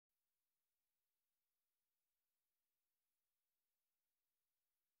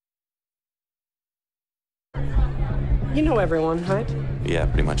You know everyone, right? Yeah,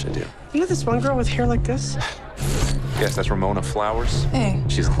 pretty much I do. You know this one girl with hair like this? Yes, that's Ramona Flowers. Hey.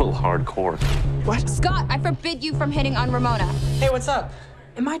 She's a little hardcore. What? Scott, I forbid you from hitting on Ramona. Hey, what's up?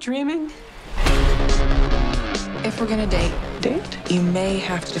 Am I dreaming? If we're gonna date, you may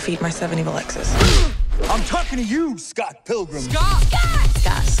have to defeat my 7 evil exes. I'm talking to you, Scott Pilgrim. Scott!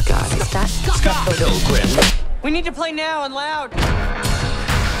 Scott Pilgrim. We need to play now and loud.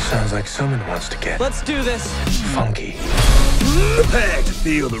 Sounds like someone wants to get Let's do this. funky. Prepare to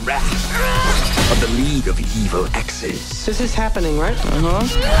feel the wrath of the League of Evil Exes. This is happening, right?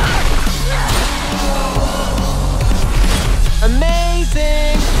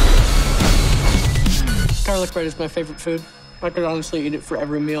 Amazing! Garlic bread is my favorite food. I could honestly eat it for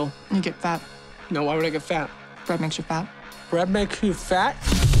every meal. You get fat. No, why would I get fat? Bread makes you fat. Bread makes you fat?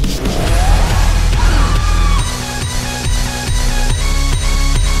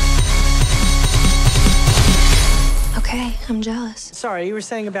 Okay, I'm jealous. Sorry, you were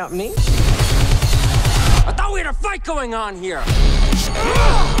saying about me? I thought we had a fight going on here.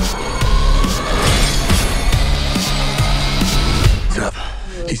 What's up?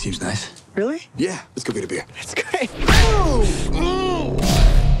 He seems nice. Really? Yeah, let's go get a beer. It's great. Ooh.